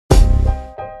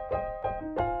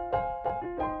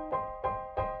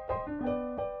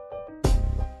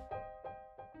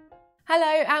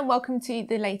Hello and welcome to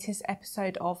the latest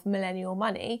episode of Millennial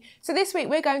Money. So this week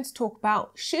we're going to talk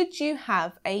about, should you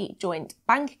have a joint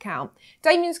bank account?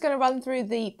 Damien's going to run through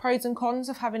the pros and cons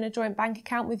of having a joint bank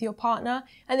account with your partner,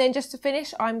 and then just to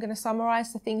finish I'm going to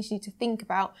summarise the things you need to think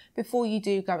about before you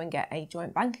do go and get a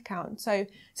joint bank account. So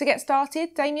to get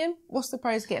started, Damien, what's the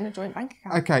pros of getting a joint bank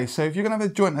account? Okay, so if you're going to have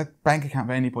a joint bank account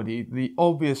for anybody, the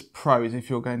obvious pro is if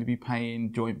you're going to be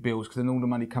paying joint bills, because then all the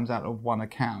money comes out of one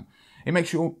account. It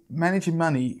makes your managing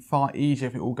money far easier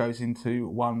if it all goes into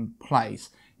one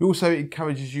place. It also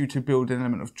encourages you to build an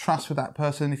element of trust with that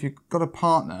person. If you've got a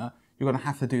partner, you're going to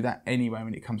have to do that anyway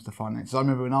when it comes to finances. I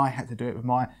remember when I had to do it with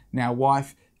my now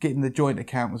wife, getting the joint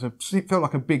account it felt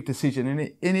like a big decision, and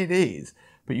it is.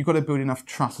 But you've got to build enough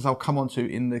trust, as I'll come on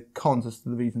to in the cons as to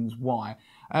the reasons why.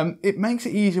 It makes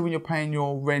it easier when you're paying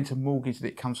your rent and mortgage that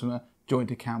it comes from a joint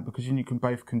account, because then you can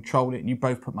both control it and you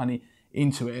both put money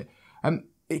into it.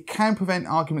 It can prevent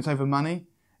arguments over money.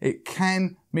 It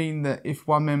can mean that if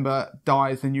one member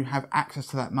dies, then you have access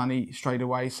to that money straight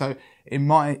away. So in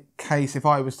my case, if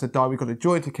I was to die, we've got a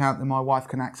joint account, then my wife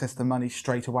can access the money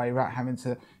straight away without having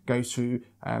to go through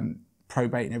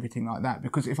probate and everything like that.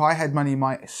 Because if I had money in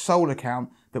my sole account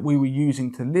that we were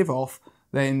using to live off,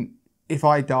 then if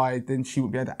I died, then she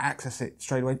would be able to access it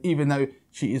straight away, even though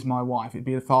she is my wife. It'd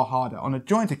be far harder. On a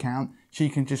joint account, she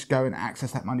can just go and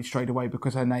access that money straight away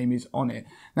because her name is on it.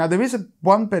 Now, there is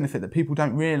one benefit that people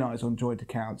don't realise on joint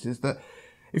accounts, is that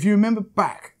if you remember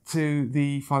back to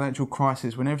the financial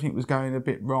crisis when everything was going a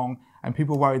bit wrong and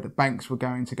people worried that banks were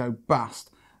going to go bust,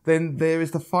 then there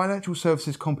is the Financial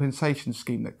Services Compensation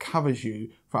Scheme that covers you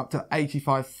for up to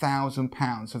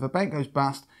 £85,000. So if a bank goes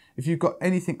bust, if you've got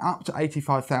anything up to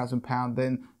 £85,000,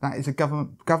 then that is a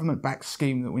government-backed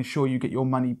scheme that will ensure you get your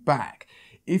money back.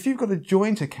 If you've got a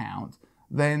joint account,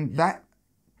 then that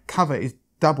cover is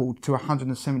doubled to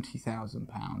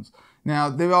 £170,000. Now,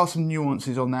 there are some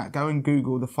nuances on that. Go and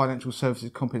Google the Financial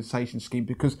Services Compensation Scheme,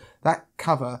 because that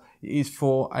cover is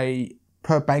for a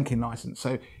per banking license.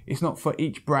 So it's not for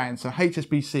each brand. So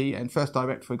HSBC and First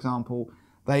Direct, for example,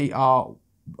 they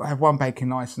have one banking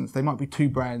license. They might be two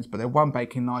brands, but they're one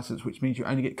banking license, which means you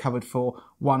only get covered for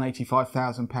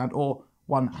 £185,000 or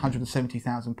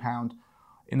 £170,000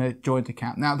 in a joint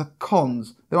account. Now, the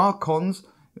cons, there are cons.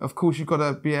 Of course, you've got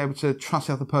to be able to trust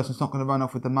the other person's not going to run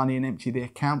off with the money and empty the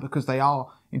account, because they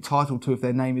are entitled to if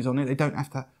their name is on it. They don't have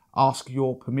to ask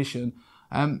your permission.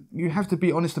 You have to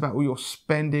be honest about all your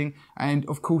spending, and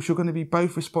of course you're going to be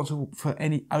both responsible for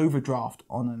any overdraft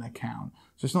on an account.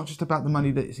 So it's not just about the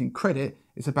money that is in credit,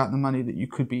 it's about the money that you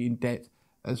could be in debt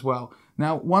as well.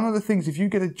 Now, one of the things, if you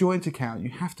get a joint account, you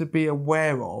have to be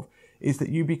aware of is that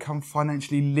you become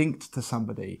financially linked to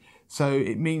somebody. So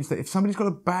it means that if somebody's got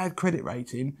a bad credit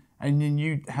rating and then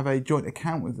you have a joint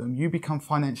account with them, you become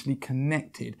financially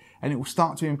connected, and it will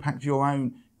start to impact your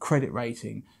own credit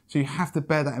rating. So you have to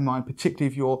bear that in mind, particularly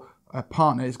if your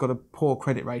partner has got a poor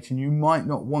credit rating. You might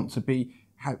not want to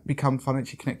become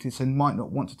financially connected, so you might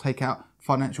not want to take out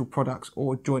financial products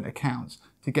or joint accounts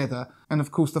together. And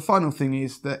of course, the final thing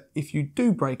is that if you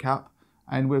do break up,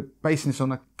 and we're basing this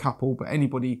on a couple, but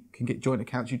anybody can get joint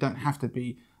accounts, you don't have to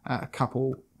be a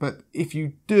couple. But if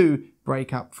you do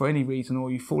break up for any reason,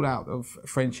 or you fall out of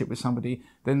friendship with somebody,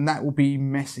 then that will be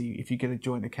messy if you get a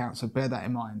joint account, so bear that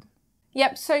in mind.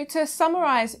 Yep, so to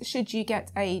summarise, should you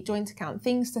get a joint account,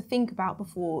 things to think about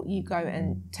before you go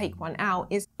and take one out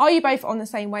is, are you both on the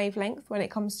same wavelength when it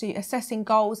comes to assessing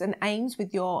goals and aims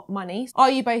with your money?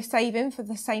 Are you both saving for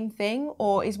the same thing,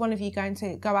 or is one of you going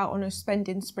to go out on a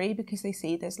spending spree because they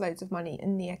see there's loads of money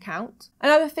in the account?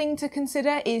 Another thing to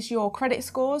consider is your credit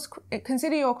scores.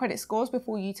 Consider your credit scores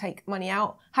before you take money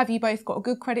out. Have you both got a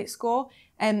good credit score?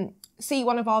 See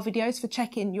one of our videos for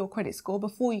checking your credit score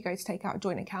before you go to take out a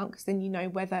joint account, because then you know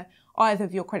whether either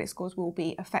of your credit scores will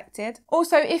be affected.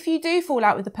 Also, if you do fall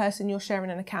out with the person you're sharing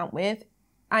an account with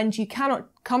and you cannot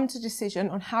come to a decision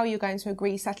on how you're going to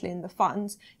agree settling the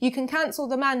funds, you can cancel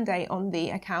the mandate on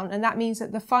the account, and that means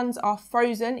that the funds are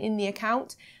frozen in the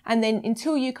account, and then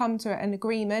until you come to an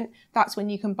agreement, that's when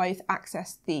you can both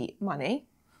access the money.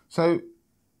 So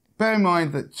bear in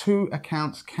mind that two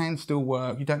accounts can still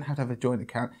work. You don't have to have a joint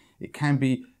account. It can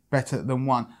be better than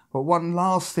one. But one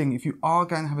last thing, if you are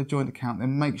going to have a joint account,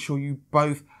 then make sure you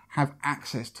both have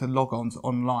access to logons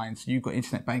online. So you've got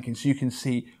internet banking, so you can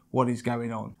see what is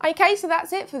going on. Okay, so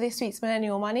that's it for this week's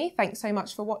Millennial Money. Thanks so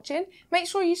much for watching. Make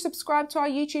sure you subscribe to our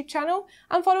YouTube channel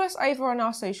and follow us over on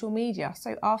our social media.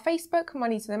 So our Facebook,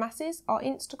 Money to the Masses, our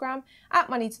Instagram,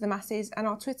 @Money to the Masses, and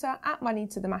our Twitter, @Money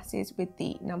to the Masses with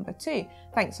the number 2.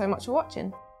 Thanks so much for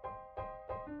watching.